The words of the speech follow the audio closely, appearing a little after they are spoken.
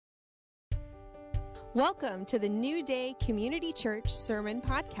Welcome to the New Day Community Church Sermon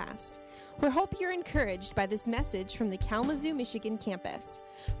Podcast. We hope you're encouraged by this message from the Kalamazoo, Michigan campus.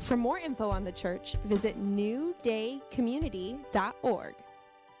 For more info on the church, visit newdaycommunity.org.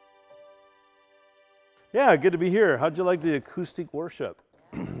 Yeah, good to be here. How'd you like the acoustic worship?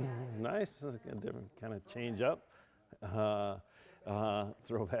 Nice, a different kind of change up.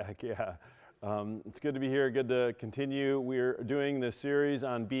 Throwback, yeah. It's good to be here, good to continue. We're doing this series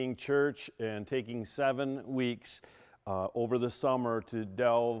on being church and taking 7 weeks over the summer to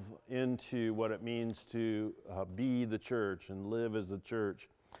delve into what it means to be the church and live as a church.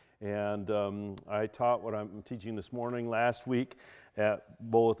 And I taught what I'm teaching this morning last week at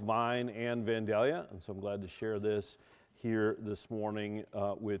both Vine and Vandalia, and so I'm glad to share this here this morning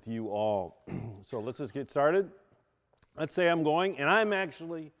with you all. So let's just get started. Let's say I'm going, and I'm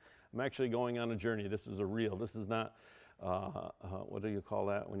actually going on a journey. This is this is not, what do you call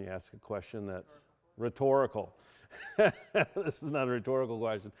that when you ask a question that's rhetorical? This is not a rhetorical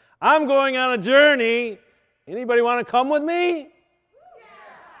question. I'm going on a journey. Anybody want to come with me?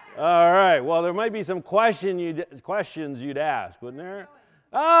 All right, well, there might be some questions you'd ask, wouldn't there?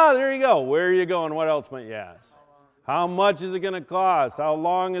 Ah, there you go. Where are you going? What else might you ask? How much is it going to cost? How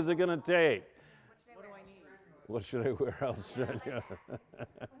long is it going to take? What do I need? What should I, where else should I go?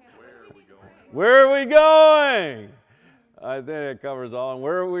 Where are we going? I think it covers all. And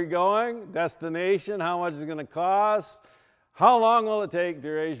where are we going? Destination, how much is it going to cost? How long will it take?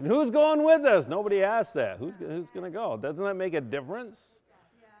 Duration. Who's going with us? Nobody asked that. Who's going to go? Doesn't that make a difference?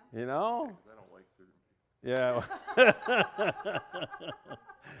 Yeah. You know? I don't like suits. Yeah.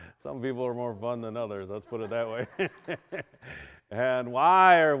 Some people are more fun than others. Let's put it that way. And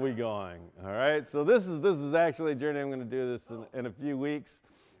why are we going? All right. So this is actually a journey. I'm going to do this in a few weeks.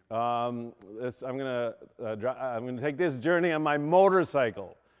 I'm going to take this journey on my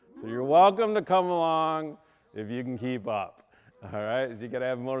motorcycle. So you're welcome to come along if you can keep up. All right. So you got to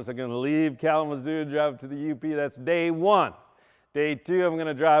have a motorcycle. I'm going to leave Kalamazoo, drive to the UP. That's day 1. Day 2, I'm going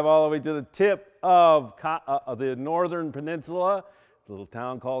to drive all the way to the tip of the northern peninsula, a little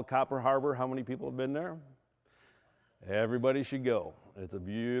town called Copper Harbor. How many people have been there? Everybody should go. It's a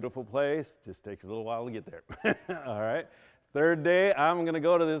beautiful place. Just takes a little while to get there. All right. 3rd day, I'm going to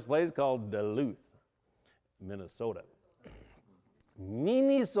go to this place called Duluth, Minnesota.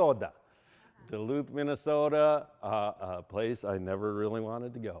 Duluth, Minnesota, a place I never really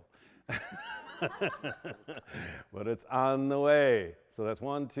wanted to go. But it's on the way. So that's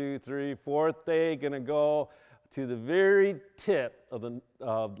 1, 2, 3, 4th day, going to go to the very tip of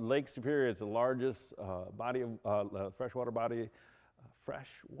Lake Superior. It's the largest freshwater body of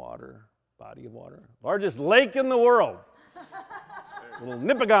water. Largest lake in the world. Little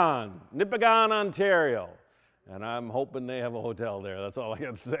Nipigon, Ontario. And I'm hoping they have a hotel there. That's all I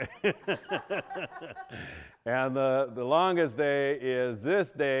got to say. And the longest day is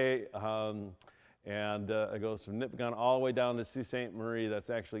this day. And it goes from Nipigon all the way down to Sault Ste. Marie. That's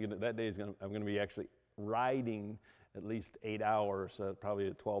actually I'm going to be actually riding at least 8 hours, so probably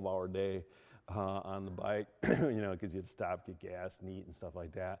a 12-hour day on the bike, because you have to stop, get gas, and eat, and stuff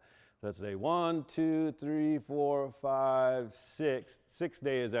like that. So that's day 1, 2, 3, 4, 5, 6. 6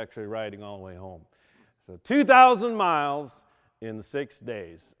 days actually riding all the way home. So 2,000 miles in 6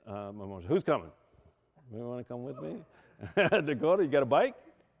 days. Who's coming? You want to come with me? Dakota, you got a bike?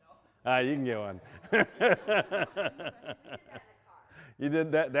 You can get one. You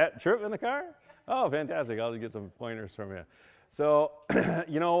did that trip in the car? Oh, fantastic. I'll get some pointers from you. So,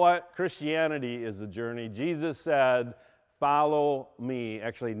 you know what? Christianity is a journey. Jesus said, follow me,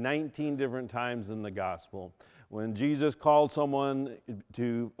 actually 19 different times in the gospel. When Jesus called someone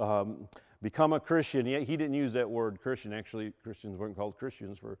to become a Christian, he didn't use that word Christian. Actually, Christians weren't called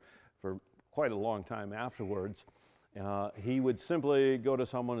Christians for quite a long time afterwards. He would simply go to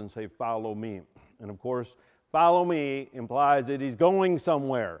someone and say, follow me. And of course, follow me implies that he's going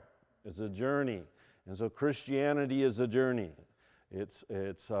somewhere. It's a journey. And so Christianity is a journey. It's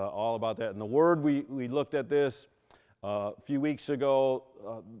all about that. And the word, we looked at this a few weeks ago.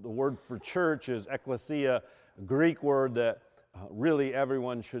 The word for church is ekklesia, a Greek word that really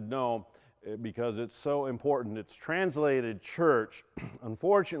everyone should know because it's so important. It's translated church.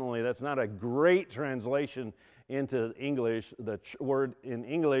 Unfortunately, that's not a great translation into English. The word in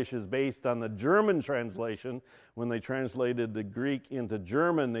English is based on the German translation. When they translated the Greek into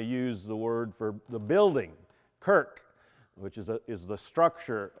German, they used the word for the building, Kirk, which is the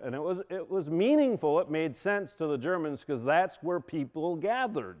structure. And it was meaningful. It made sense to the Germans because that's where people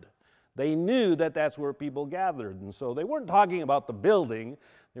gathered. They knew that that's where people gathered. And so they weren't talking about the building.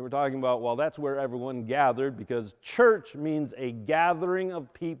 They were talking about, well, that's where everyone gathered because church means a gathering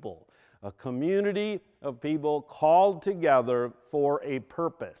of people. a community of people called together for a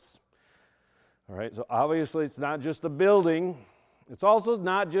purpose. All right, so obviously it's not just a building. It's also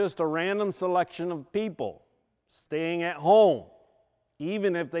not just a random selection of people staying at home,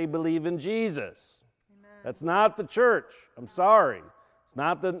 even if they believe in Jesus. Amen. That's not the church. I'm sorry. It's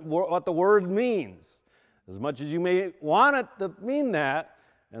not what the word means. As much as you may want it to mean that,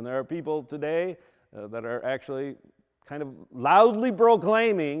 and there are people today that are actually kind of loudly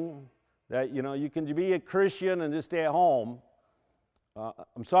proclaiming that, you can be a Christian and just stay at home.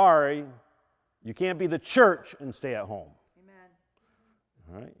 I'm sorry, you can't be the church and stay at home. Amen.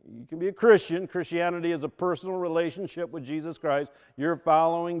 All right? You can be a Christian. Christianity is a personal relationship with Jesus Christ. You're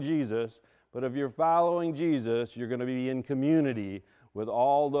following Jesus. But if you're following Jesus, you're going to be in community with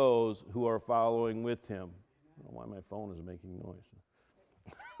all those who are following with him. I don't know why my phone is making noise.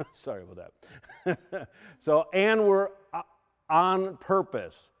 Sorry about that. And we're on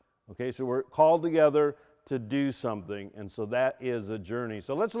purpose. Okay, so we're called together to do something, and so that is a journey.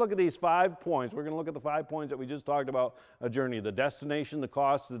 So let's look at these 5 points. We're going to look at the 5 points that we just talked about, a journey: the destination, the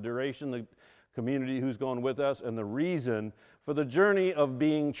cost, the duration, the community who's going with us, and the reason for the journey of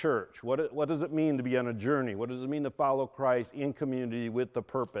being church. What does it mean to be on a journey? What does it mean to follow Christ in community with the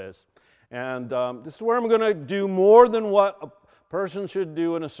purpose? And this is where I'm going to do more than what a person should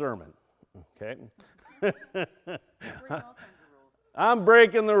do in a sermon. Okay? I'm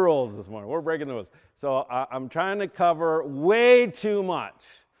breaking the rules this morning. We're breaking the rules. So I'm trying to cover way too much.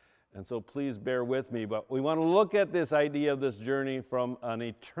 And so please bear with me. But we want to look at this idea of this journey from an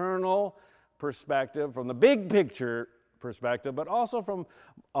eternal perspective, from the big picture perspective, but also from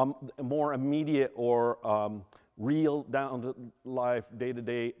a more immediate or real, down-to-life,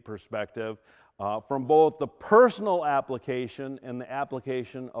 day-to-day perspective, from both the personal application and the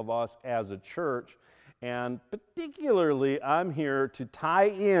application of us as a church. And particularly, I'm here to tie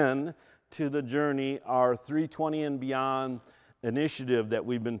in to the journey, our 320 and Beyond initiative that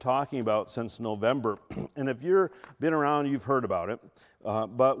we've been talking about since November. And if you've been around, you've heard about it.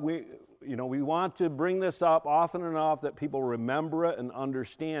 But we want to bring this up often enough that people remember it and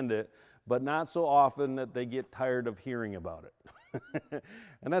understand it, but not so often that they get tired of hearing about it.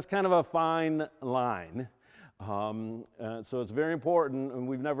 And that's kind of a fine line. So it's very important, and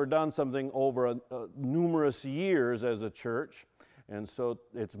we've never done something over numerous years as a church, and so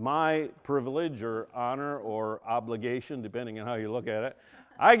it's my privilege or honor or obligation, depending on how you look at it.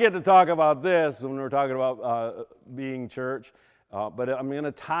 I get to talk about this when we're talking about being church, but I'm going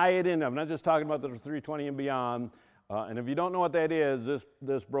to tie it in. I'm not just talking about the 320 and Beyond, and if you don't know what that is,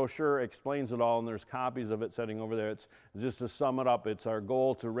 this brochure explains it all, and there's copies of it sitting over there. It's just to sum it up, it's our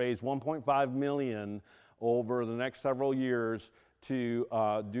goal to raise $1.5 million over the next several years to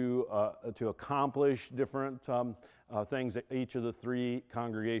accomplish different things at each of the 3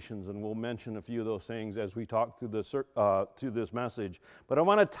 congregations, and we'll mention a few of those things as we talk through this message. But I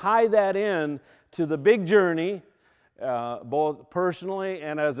want to tie that in to the big journey, both personally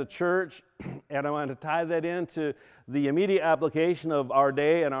and as a church, and I want to tie that into the immediate application of our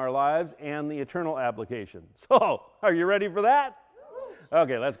day and our lives and the eternal application. So, are you ready for that?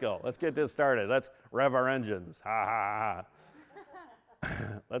 Okay, let's go. Let's get this started. Let's rev our engines. Ha, ha, ha.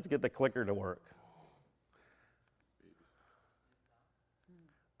 Let's get the clicker to work.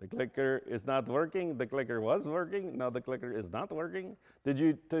 The clicker is not working. The clicker was working. Now the clicker is not working. Did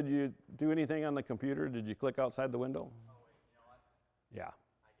you do anything on the computer? Did you click outside the window? Oh, wait, you know what? Yeah.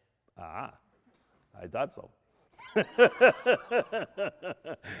 I did. I thought so.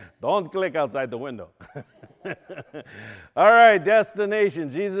 Don't click outside the window. All right, destination.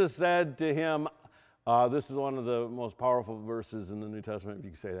 Jesus said to him, this is one of the most powerful verses in the New Testament. If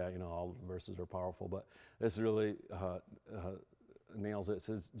you can say that, all the verses are powerful, but this really nails it. It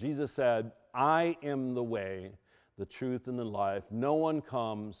says, Jesus said, I am the way, the truth, and the life. No one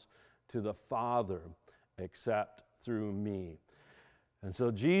comes to the Father except through me. And so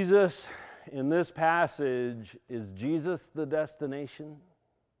Jesus, in this passage, is Jesus the destination?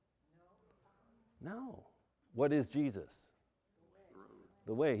 No. What is Jesus?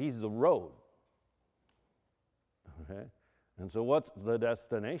 The way. He's the road. Okay? And so what's the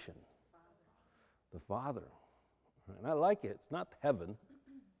destination? The Father. And I like it. It's not heaven.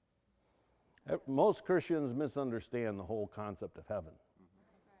 Most Christians misunderstand the whole concept of heaven.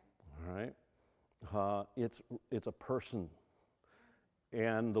 All right? It's a person.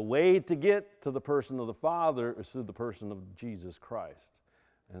 And the way to get to the person of the Father is through the person of Jesus Christ.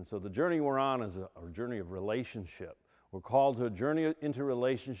 And so the journey we're on is a journey of relationship. We're called to a journey into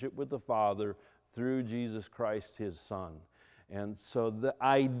relationship with the Father through Jesus Christ, his Son. And so the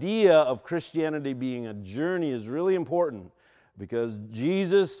idea of Christianity being a journey is really important Because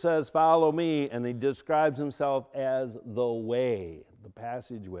Jesus says, follow me, and he describes himself as the way, the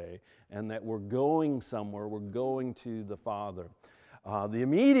passageway, and that we're going somewhere, we're going to the Father. The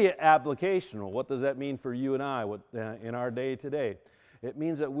immediate application, what does that mean for you and I in our day today? It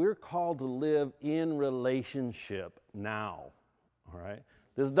means that we're called to live in relationship now, all right?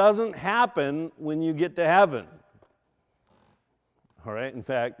 This doesn't happen when you get to heaven, all right? In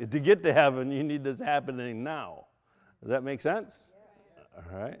fact, to get to heaven, you need this happening now. Does that make sense? Yes.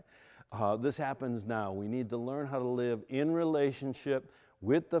 All right. This happens now. We need to learn how to live in relationship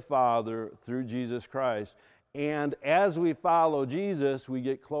with the Father through Jesus Christ. And as we follow Jesus, we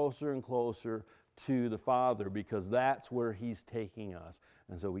get closer and closer to the Father because that's where he's taking us.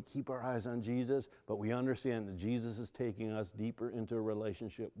 And so we keep our eyes on Jesus, but we understand that Jesus is taking us deeper into a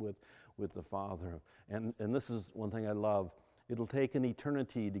relationship with the Father. And this is one thing I love. It'll take an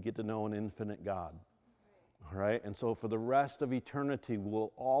eternity to get to know an infinite God. All right, and so for the rest of eternity,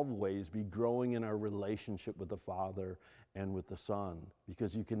 we'll always be growing in our relationship with the Father and with the Son,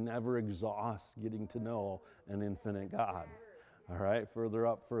 because you can never exhaust getting to know an infinite God. All right, further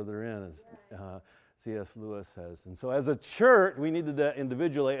up, further in, as C.S. Lewis says. And so as a church, we need to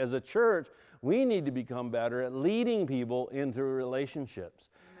individually, as a church, we need to become better at leading people into relationships.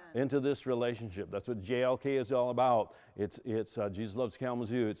 Amen. Into this relationship. That's what JLK is all about. It's Jesus Loves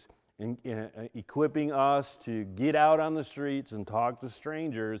Kalamazoo. It's equipping us to get out on the streets and talk to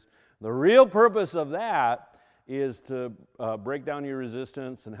strangers. The real purpose of that is to break down your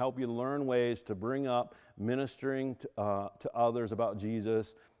resistance and help you learn ways to bring up ministering to others about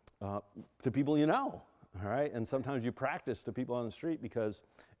Jesus, to people you know, all right? And sometimes you practice to people on the street because,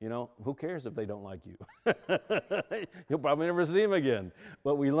 who cares if they don't like you? You'll probably never see them again.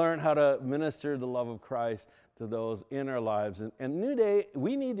 But we learn how to minister the love of Christ to those in our lives. And New Day,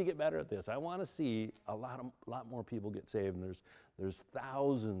 we need to get better at this. I want to see a lot more people get saved. And there's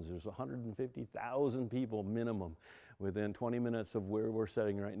thousands, there's 150,000 people minimum within 20 minutes of where we're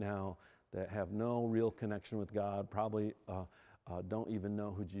sitting right now that have no real connection with God, probably don't even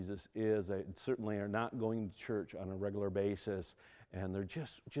know who Jesus is. They certainly are not going to church on a regular basis, and they're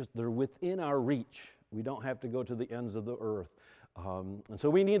just they're within our reach. We don't have to go to the ends of the earth. And so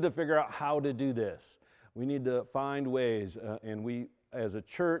we need to figure out how to do this. We need to find ways, and we, as a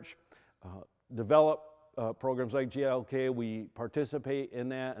church, develop programs like GLK. We participate in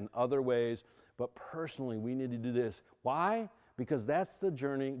that and other ways, but personally, we need to do this. Why? Because that's the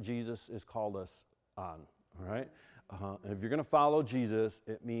journey Jesus has called us on, all right? And if you're going to follow Jesus,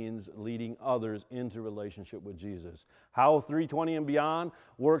 it means leading others into relationship with Jesus. How 320 and Beyond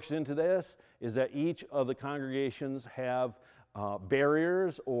works into this is that each of the congregations have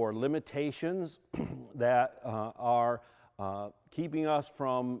barriers or limitations that are keeping us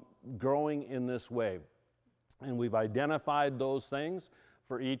from growing in this way. And we've identified those things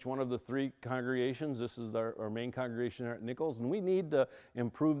for each one of the three congregations. This is our main congregation here at Nichols, and we need to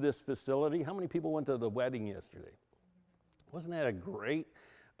improve this facility. How many people went to the wedding yesterday? Wasn't that a great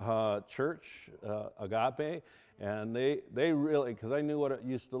church, Agape? And they really, because I knew what it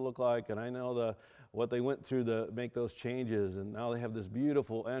used to look like, and I know what they went through to make those changes, and now they have this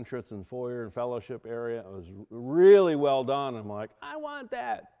beautiful entrance and foyer and fellowship area. It was really well done. I'm like, I want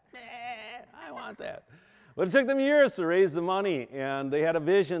that. I want that. But it took them years to raise the money, and they had a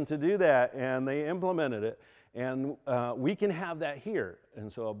vision to do that, and they implemented it. And we can have that here.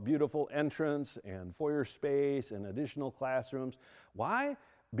 And so a beautiful entrance and foyer space and additional classrooms. Why?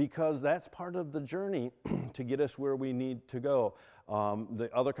 Because that's part of the journey to get us where we need to go. The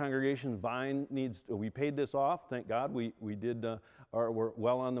other congregation, Vine, we paid this off, thank God. We did, we're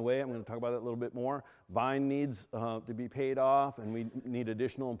well on the way. I'm going to talk about that a little bit more. Vine needs to be paid off, and we need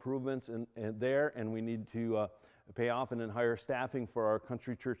additional improvements in there, and we need to pay off and then hire staffing for our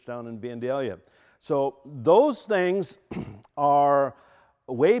country church down in Vandalia. So those things are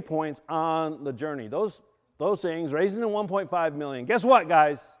waypoints on the journey. Those things, raising to 1.5 million. Guess what,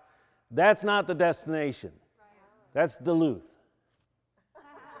 guys? That's not the destination. That's Duluth.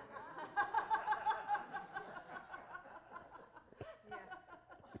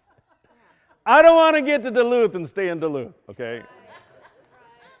 I don't want to get to Duluth and stay in Duluth, okay?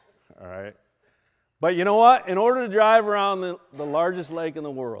 All right. But you know what? In order to drive around the largest lake in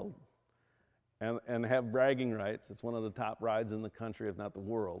the world and have bragging rights, it's one of the top rides in the country, if not the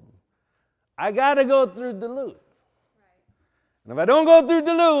world, I got to go through Duluth. And if I don't go through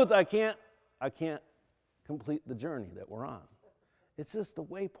Duluth, I can't complete the journey that we're on. It's just a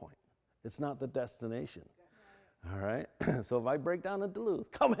waypoint. It's not the destination. All right? So if I break down to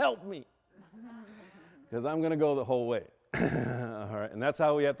Duluth, come help me. Because I'm going to go the whole way. All right? And that's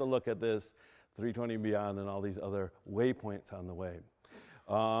how we have to look at this 320 and Beyond and all these other waypoints on the way.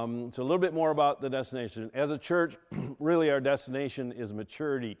 So a little bit more about the destination. As a church, really our destination is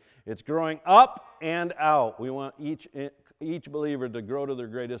maturity. It's growing up and out. We want each believer to grow to their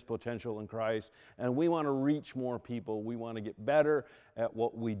greatest potential in Christ, and we want to reach more people. We want to get better at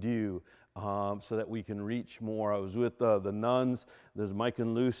what we do so that we can reach more. I was with the nuns. There's Mike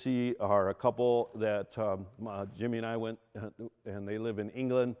and Lucy are a couple that Jimmy and I went, and they live in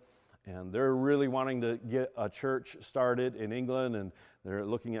England. And they're really wanting to get a church started in England, and they're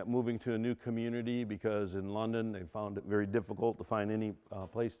looking at moving to a new community because in London they found it very difficult to find any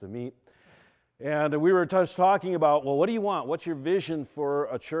place to meet. And we were just talking about, well, what do you want? What's your vision for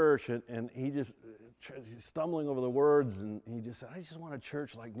a church? And he's stumbling over the words, and he just said, I just want a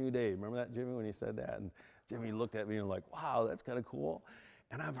church like New Day. Remember that, Jimmy, when he said that? And Jimmy looked at me and like, wow, that's kind of cool.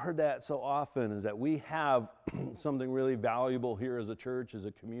 And I've heard that so often, is that we have something really valuable here as a church, as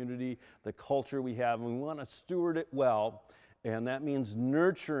a community, the culture we have, and we want to steward it well. And that means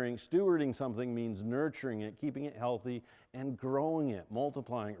nurturing. Stewarding something means nurturing it, keeping it healthy, and growing it,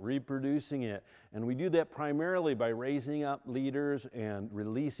 multiplying it, reproducing it. And we do that primarily by raising up leaders and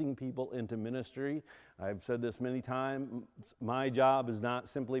releasing people into ministry. I've said this many times. My job is not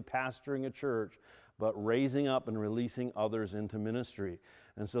simply pastoring a church, but raising up and releasing others into ministry.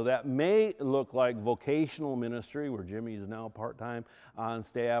 And so that may look like vocational ministry, where Jimmy is now part-time on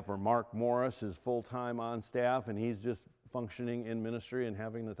staff, or Mark Morris is full-time on staff, and he's just functioning in ministry and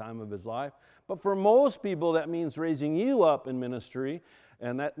having the time of his life. But for most people, that means raising you up in ministry,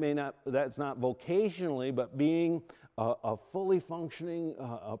 and that's not vocationally, but being a fully functioning,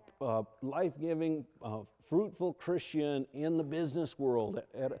 life-giving, fruitful Christian in the business world,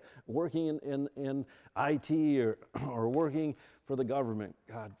 working in IT or working for the government.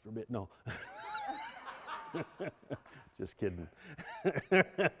 God forbid, no. Just kidding.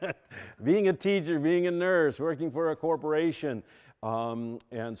 Being a teacher, being a nurse, working for a corporation.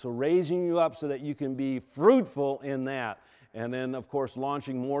 And so raising you up so that you can be fruitful in that. And then, of course,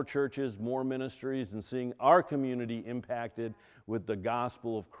 launching more churches, more ministries, and seeing our community impacted with the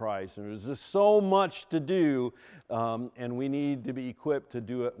gospel of Christ. And there's just so much to do, and we need to be equipped to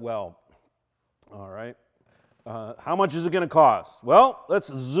do it well. All right. How much is it going to cost? Well, let's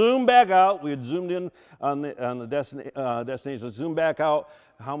zoom back out. We had zoomed in on the destination. Let's zoom back out.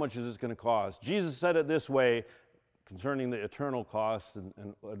 How much is this going to cost? Jesus said it this way concerning the eternal cost and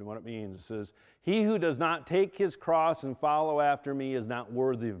what it means. It says, he who does not take his cross and follow after me is not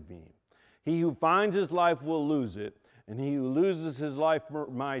worthy of me. He who finds his life will lose it, and he who loses his life for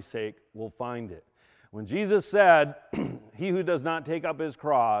my sake will find it. When Jesus said, he who does not take up his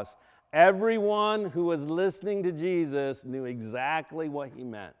cross, everyone who was listening to Jesus knew exactly what he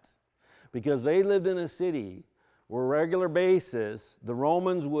meant, because they lived in a city where, on a regular basis, the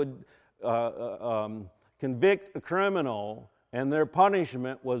Romans would convict a criminal, and their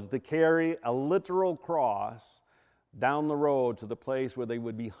punishment was to carry a literal cross down the road to the place where they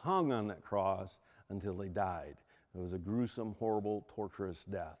would be hung on that cross until they died. It was a gruesome, horrible, torturous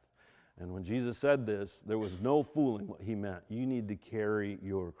death. And when Jesus said this, there was no fooling what he meant. You need to carry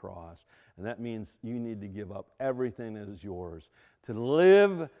your cross. And that means you need to give up everything that is yours. To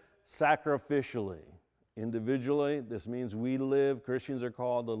live sacrificially. Individually, this means Christians are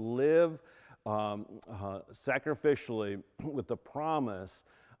called to live sacrificially with the promise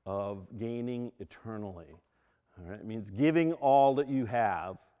of gaining eternally. All right? It means giving all that you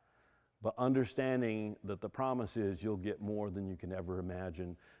have, but understanding that the promise is you'll get more than you can ever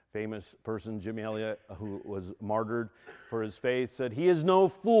imagine. Famous person, Jimmy Elliot, who was martyred for his faith, said, he is no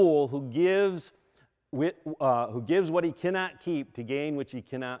fool who gives what he cannot keep to gain which he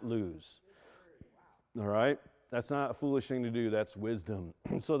cannot lose. All right? That's not a foolish thing to do. That's wisdom.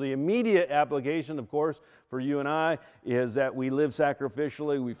 So the immediate application, of course, for you and I is that we live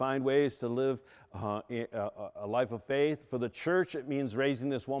sacrificially. We find ways to live a life of faith. For the church, it means raising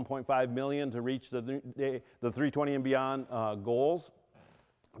this $1.5 million to reach the 320 and beyond goals,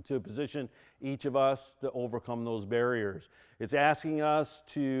 to position each of us to overcome those barriers. It's asking us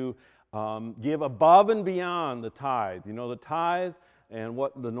to give above and beyond the tithe. You know, the tithe and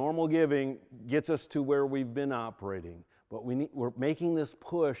what the normal giving gets us to where we've been operating. But we're making this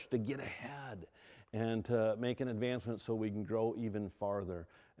push to get ahead and to make an advancement so we can grow even farther.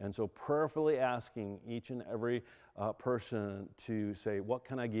 And so prayerfully asking each and every person to say, what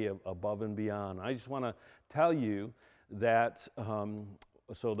can I give above and beyond? I just want to tell you that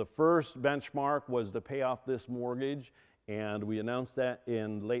so the first benchmark was to pay off this mortgage, and we announced that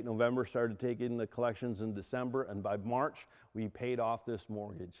in late November, started taking the collections in December, and by March, we paid off this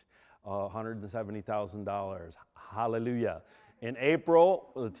mortgage, $170,000. Hallelujah. In April,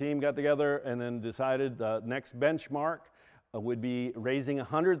 the team got together and then decided the next benchmark would be raising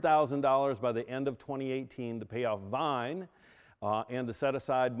 $100,000 by the end of 2018 to pay off Vine and to set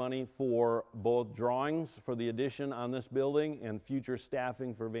aside money for both drawings for the addition on this building and future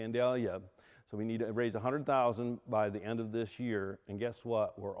staffing for Vandalia. So we need to raise $100,000 by the end of this year. And guess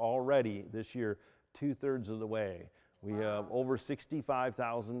what? We're already this year 2/3 of the way. We have over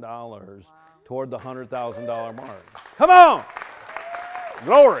 $65,000 toward the $100,000 mark. Come on!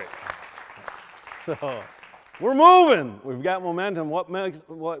 Glory! So we're moving. We've got momentum.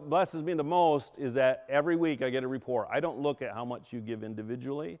 What blesses me the most is that every week I get a report. I don't look at how much you give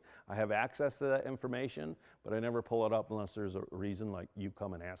individually. I have access to that information, but I never pull it up unless there's a reason, like you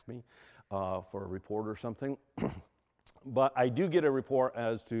come and ask me for a report or something. But I do get a report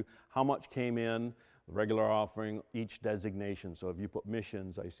as to how much came in, regular offering, each designation. So if you put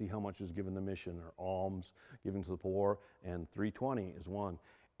missions, I see how much is given to mission, or alms, giving to the poor, and 320 is one.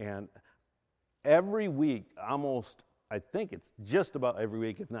 And every week, almost, I think it's just about every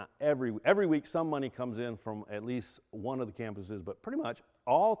week, if not every week, some money comes in from at least one of the campuses, but pretty much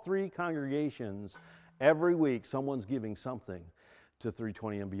all three congregations, every week, someone's giving something to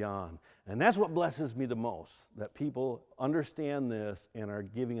 320 and beyond. And that's what blesses me the most, that people understand this and are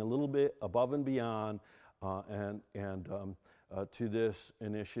giving a little bit above and beyond to this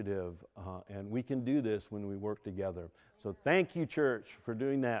initiative. And we can do this when we work together. So thank you, church, for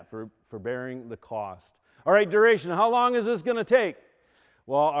doing that, for bearing the cost. All right, duration. How long is this going to take?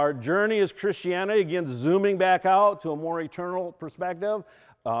 Well, our journey is Christianity, again, zooming back out to a more eternal perspective.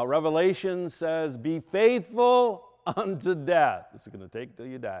 Revelation says, be faithful unto death. It's going to take till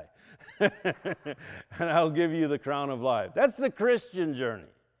you die. And I'll give you the crown of life. That's the Christian journey.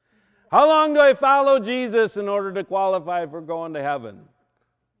 How long do I follow Jesus in order to qualify for going to heaven?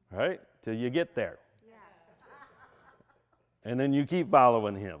 Right? Till you get there. Yeah. And then you keep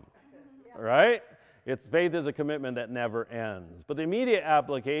following him. Right? Faith is a commitment that never ends. But the immediate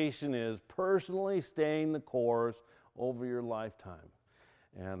application is personally staying the course over your lifetime.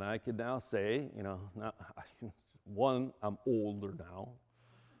 And I could now say, one, I'm older now.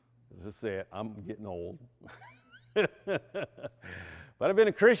 Let's just say it, I'm getting old. But I've been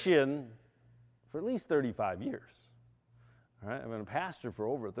a Christian for at least 35 years. All right? I've been a pastor for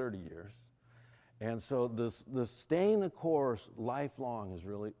over 30 years. And so this staying the course lifelong is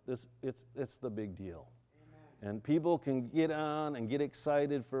really, it's the big deal. Amen. And people can get on and get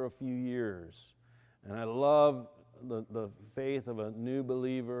excited for a few years. And I love the faith of a new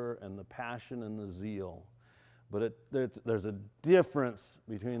believer and the passion and the zeal. But there's a difference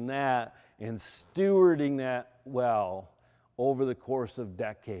between that and stewarding that well over the course of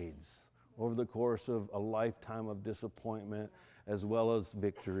decades, over the course of a lifetime of disappointment as well as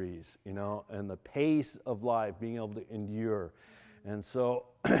victories, and the pace of life, being able to endure. And so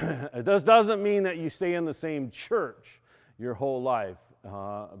it doesn't mean that you stay in the same church your whole life,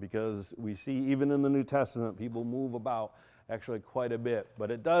 because we see even in the New Testament people move about actually quite a bit.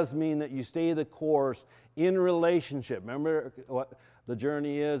 But it does mean that you stay the course in relationship. Remember what the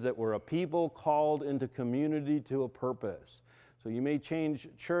journey is, that we're a people called into community to a purpose. So you may change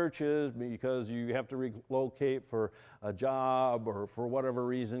churches because you have to relocate for a job or for whatever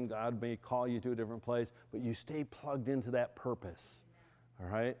reason. God may call you to a different place, but you stay plugged into that purpose. All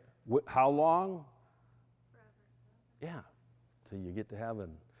right? How long? Forever. Yeah, till you get to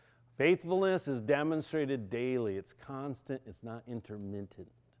heaven. Faithfulness is demonstrated daily. It's constant. It's not intermittent.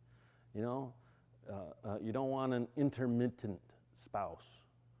 You don't want an intermittent spouse.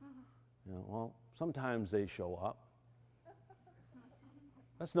 Well, sometimes they show up.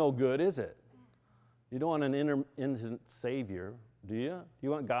 That's no good, is it? You don't want an intermittent Savior, do you? You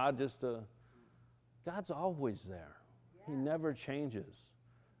want God God's always there. He never changes.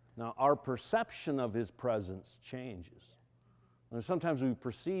 Now, our perception of his presence changes. And sometimes we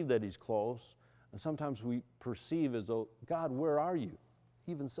perceive that he's close, and sometimes we perceive as though, God, where are you?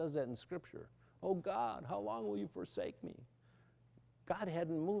 He even says that in Scripture. Oh, God, how long will you forsake me? God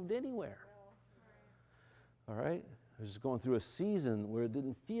hadn't moved anywhere. All right? I was just going through a season where it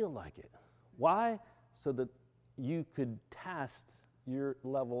didn't feel like it. Why? So that you could test your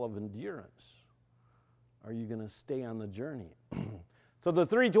level of endurance. Are you going to stay on the journey? So the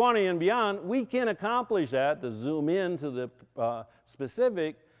 320 and beyond, we can accomplish that. To zoom in to the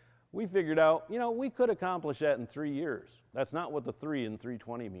specific, we figured out, we could accomplish that in 3 years. That's not what the 3 in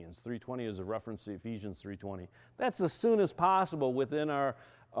 320 means. 320 is a reference to Ephesians 3:20. That's as soon as possible within our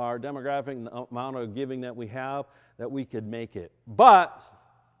demographic amount of giving that we have, that we could make it. But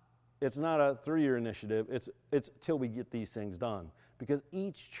it's not a 3-year initiative. It's till we get these things done. because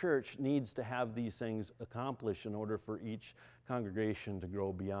each church needs to have these things accomplished in order for each congregation to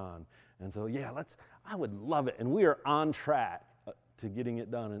grow beyond. And so, I would love it. And we are on track to getting it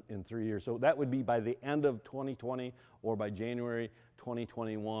done in 3 years. So that would be by the end of 2020 or by January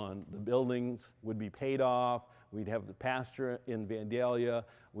 2021. The buildings would be paid off. We'd have the pastor in Vandalia.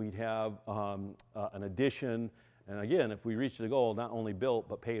 We'd have an addition. And again, if we reach the goal, not only built,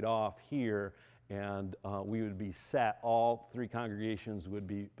 but paid off here, and we would be set. All 3 congregations would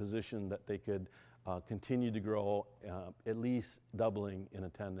be positioned that they could continue to grow, at least doubling in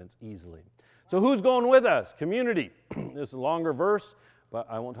attendance easily. So who's going with us? Community. This is a longer verse, but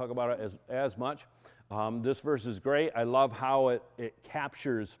I won't talk about it as much. This verse is great. I love how it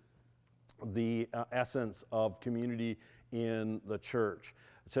captures the essence of community in the church.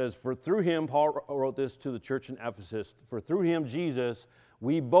 It says, for through him, Paul wrote this to the church in Ephesus, for through him, Jesus,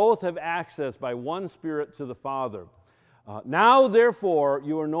 we both have access by one Spirit to the Father. Now, therefore,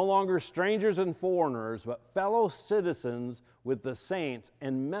 you are no longer strangers and foreigners, but fellow citizens with the saints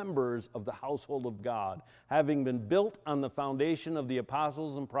and members of the household of God, having been built on the foundation of the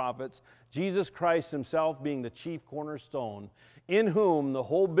apostles and prophets, Jesus Christ himself being the chief cornerstone, in whom the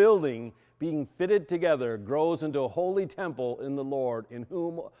whole building, being fitted together, grows into a holy temple in the Lord, in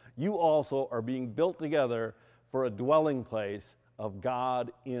whom you also are being built together for a dwelling place of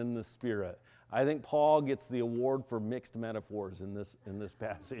God in the Spirit. I think Paul gets the award for mixed metaphors in this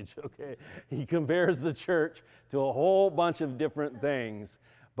passage, okay? He compares the church to a whole bunch of different things,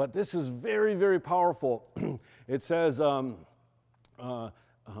 but this is very, very powerful. It says, you're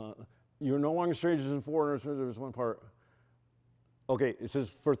no longer strangers and foreigners. There's one part. Okay, it says,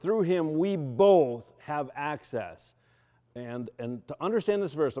 for through him we both have access. And to understand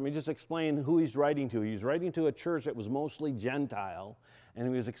this verse, let me just explain who he's writing to. He's writing to a church that was mostly Gentile, and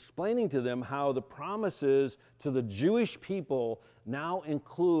he was explaining to them how the promises to the Jewish people now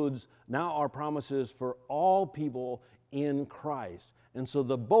are promises for all people in Christ. And so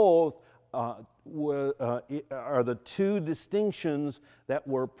the both are the two distinctions that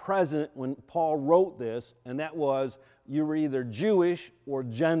were present when Paul wrote this, and that was you were either Jewish or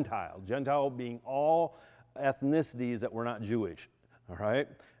Gentile. Gentile being all ethnicities that were not Jewish, all right?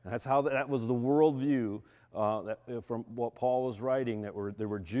 And that's how that was the worldview from what Paul was writing, that there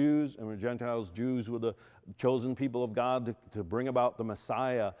were Jews and were Gentiles. Jews were the chosen people of God to bring about the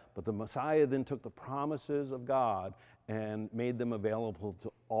Messiah, but the Messiah then took the promises of God and made them available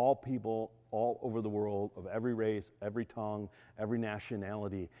to all people all over the world, of every race, every tongue, every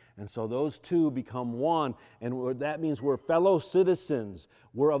nationality. And so those two become one, and that means we're fellow citizens.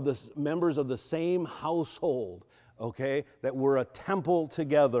 We're members of the same household, okay? That we're a temple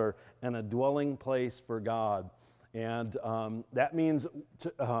together and a dwelling place for God. And that means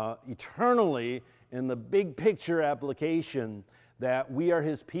eternally, in the big picture application, that we are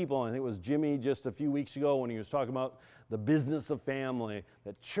his people. And it was Jimmy just a few weeks ago when he was talking about the business of family,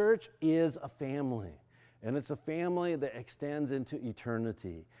 that church is a family. And it's a family that extends into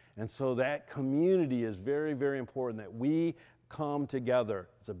eternity. And so that community is very, very important, that we come together.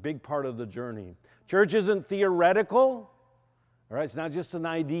 It's a big part of the journey. Church isn't theoretical, all right? It's not just an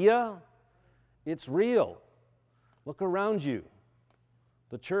idea. It's real. Look around you.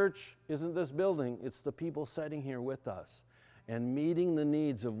 The church isn't this building. It's the people sitting here with us and meeting the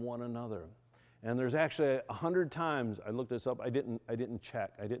needs of one another. And there's actually 100 times, I looked this up, I didn't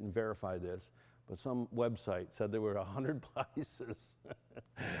check, I didn't verify this, but some website said there were 100 places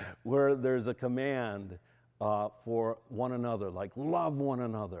where there's a command for one another, like love one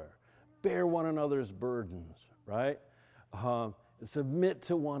another, bear one another's burdens, right? Submit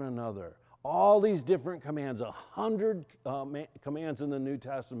to one another. All these different commands, 100 commands in the New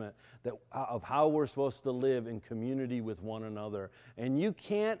Testament of how we're supposed to live in community with one another. And you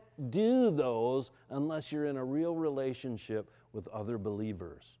can't do those unless you're in a real relationship with other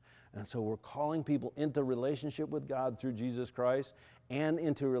believers. And so we're calling people into relationship with God through Jesus Christ and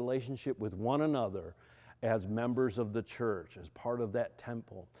into relationship with one another as members of the church, as part of that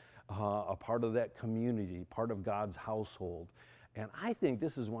temple, a part of that community, part of God's household. And I think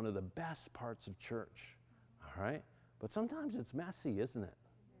this is one of the best parts of church, all right? But sometimes it's messy, isn't it?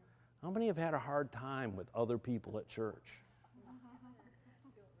 How many have had a hard time with other people at church?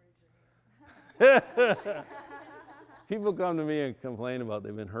 People come to me and complain about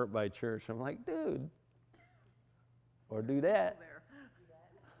they've been hurt by church. I'm like, dude, or do that.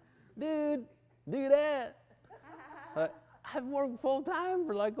 Dude, do that. I've worked full time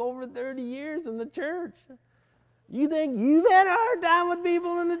for like over 30 years in the church. You think you've had a hard time with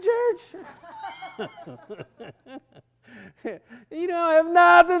people in the church? I have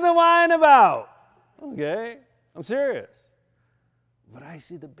nothing to whine about. Okay? I'm serious. But I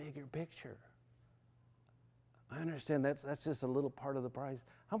see the bigger picture. I understand that's just a little part of the price.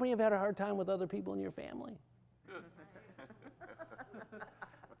 How many have had a hard time with other people in your family?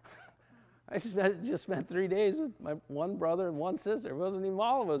 I just spent 3 days with my one brother and one sister. It wasn't even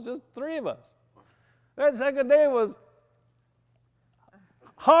all of us, just 3 of us. That second day was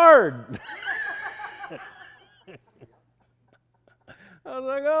hard. I was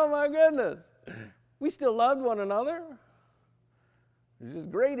like, oh my goodness. We still loved one another. We were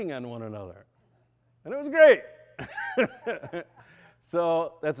just grating on one another. And it was great.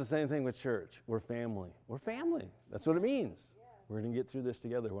 So that's the same thing with church. We're family. We're family. That's what it means. We're going to get through this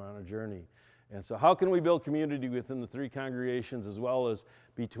together. We're on a journey. And so how can we build community within the 3 congregations as well as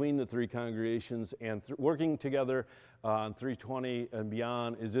between the 3 congregations and working together on 320 and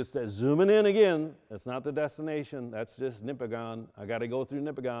beyond is just that zooming in again. That's not the destination. That's just Nipigon. I got to go through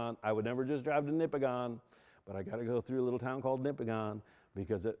Nipigon. I would never just drive to Nipigon, but I got to go through a little town called Nipigon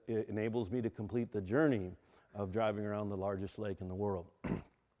because it enables me to complete the journey of driving around the largest lake in the world.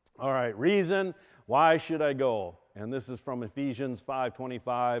 All right, reason, why should I go? And this is from Ephesians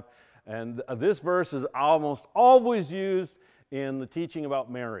 5:25. And this verse is almost always used in the teaching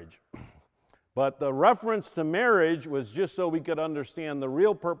about marriage. But the reference to marriage was just so we could understand the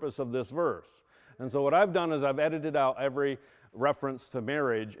real purpose of this verse. And so what I've done is I've edited out every reference to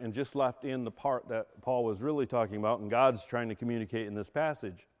marriage and just left in the part that Paul was really talking about and God's trying to communicate in this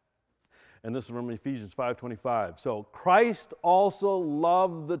passage. And this is from Ephesians 5:25. So Christ also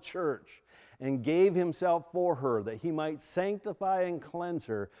loved the church and gave himself for her, that he might sanctify and cleanse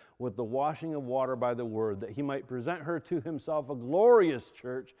her with the washing of water by the word, that he might present her to himself a glorious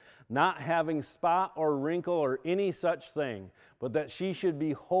church, not having spot or wrinkle or any such thing, but that she should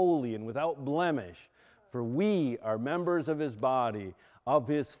be holy and without blemish. For we are members of his body, of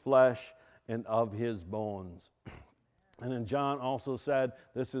his flesh, and of his bones. And then John also said,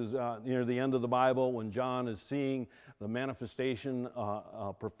 this is near the end of the Bible, when John is seeing the manifestation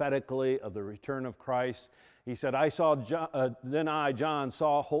prophetically of the return of Christ. He said, John,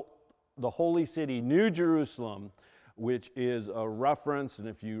 saw the holy city, New Jerusalem, which is a reference, and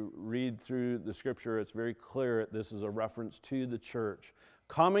if you read through the scripture, it's very clear this is a reference to the church,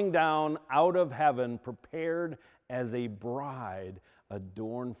 coming down out of heaven, prepared as a bride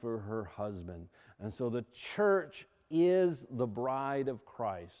adorned for her husband. And so the church is the bride of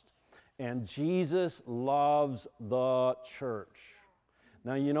Christ, and Jesus loves the church.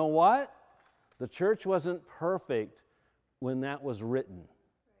 Now, you know what? The church wasn't perfect when that was written.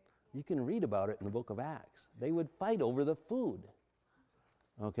 You can read about it in the book of Acts. They would fight over the food.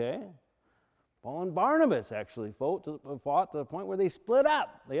 Okay? Paul and Barnabas actually fought to the point where they split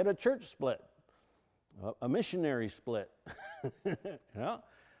up. They had a church split, a missionary split. You know?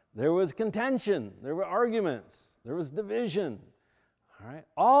 There was contention. There were arguments. There was division. All right?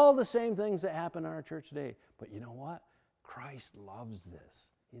 All the same things that happen in our church today. But you know what? Christ loves this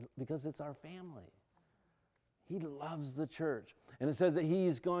because it's our family. He loves the church. And it says that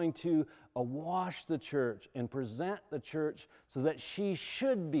he's going to wash the church and present the church so that she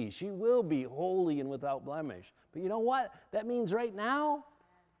will be holy and without blemish. But you know what? That means right now,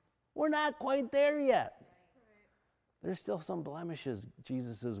 we're not quite there yet. There's still some blemishes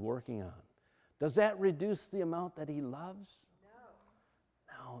Jesus is working on. Does that reduce the amount that he loves?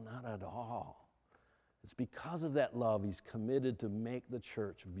 No, not at all. It's because of that love he's committed to make the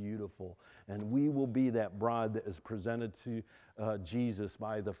church beautiful, and we will be that bride that is presented to Jesus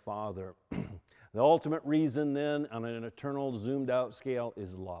by the Father. The ultimate reason then, on an eternal zoomed out scale,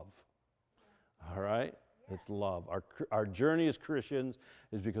 is love. All right? It's love. Our journey as Christians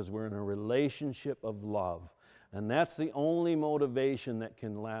is because we're in a relationship of love. And that's the only motivation that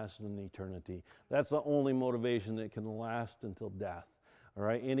can last in eternity. That's the only motivation that can last until death. All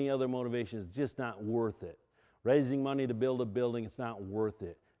right? Any other motivation is just not worth it. Raising money to build a building, it's not worth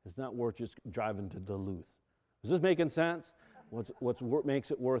it. It's not worth just driving to Duluth. Is this making sense? What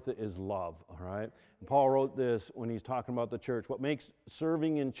makes it worth it is love, all right? And Paul wrote this when he's talking about the church. What makes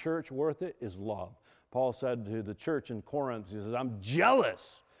serving in church worth it is love. Paul said to the church in Corinth, he says, I'm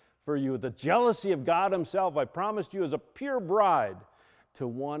jealous for you. With the jealousy of God himself, I promised you as a pure bride to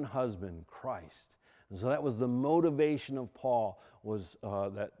one husband, Christ. And so that was the motivation of Paul, was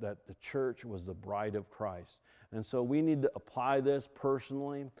that the church was the bride of Christ. And so we need to apply this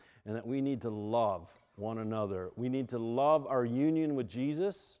personally, and that we need to love one another. We need to love our union with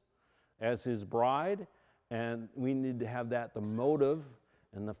Jesus as his bride, and we need to have that the motive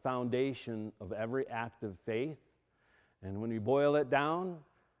and the foundation of every act of faith. And when we boil it down,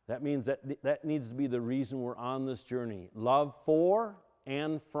 that means that needs to be the reason we're on this journey. Love for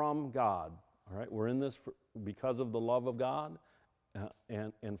and from God. All right, we're in this because of the love of God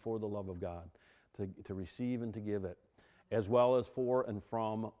and for the love of God, to receive and to give it, as well as for and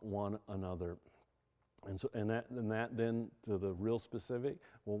from one another. And that then to the real specific,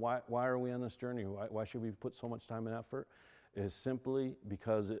 well, why are we on this journey? Why should we put so much time and effort? Is simply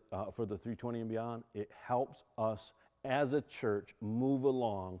because for the 320 and beyond, it helps us as a church move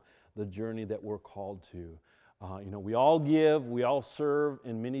along the journey that we're called to. We all give, we all serve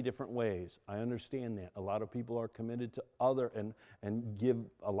in many different ways. I understand that. A lot of people are committed to other and give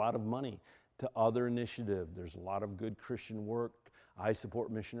a lot of money to other initiatives. There's a lot of good Christian work. I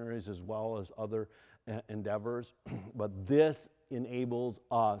support missionaries as well as other endeavors. But this enables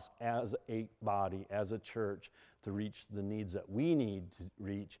us as a body, as a church, to reach the needs that we need to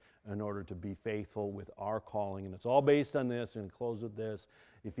reach in order to be faithful with our calling. And it's all based on this, and close with this,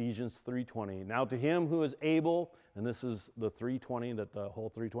 Ephesians 3:20. Now to him who is able, and this is the 320 that the whole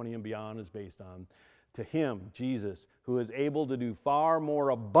 320 and beyond is based on, to him, Jesus, who is able to do far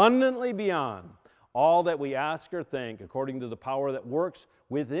more abundantly beyond all that we ask or think, according to the power that works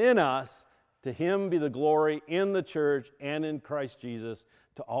within us, to him be the glory in the church and in Christ Jesus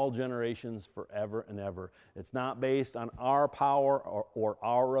to all generations forever and ever. It's not based on our power or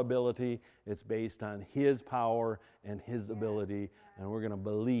our ability. It's based on his power and his ability, and we're going to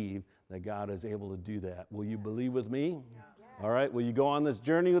believe that God is able to do that. Will you believe with me? All right. Will you go on this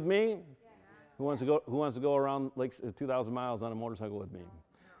journey with me? Who wants to go around like 2,000 miles on a motorcycle with me?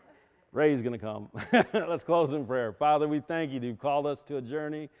 Ray's going to come. Let's close in prayer. Father, we thank you. You've called us to a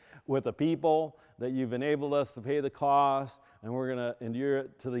journey with a people, that you've enabled us to pay the cost, and we're going to endure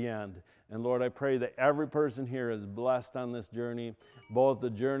it to the end. And Lord, I pray that every person here is blessed on this journey, both the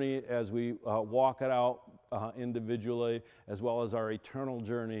journey as we walk it out individually, as well as our eternal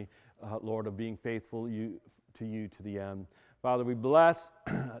journey, Lord, of being faithful to you to the end. Father, we bless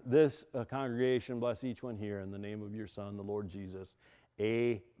this congregation, bless each one here in the name of your Son, the Lord Jesus.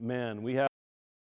 Amen. We have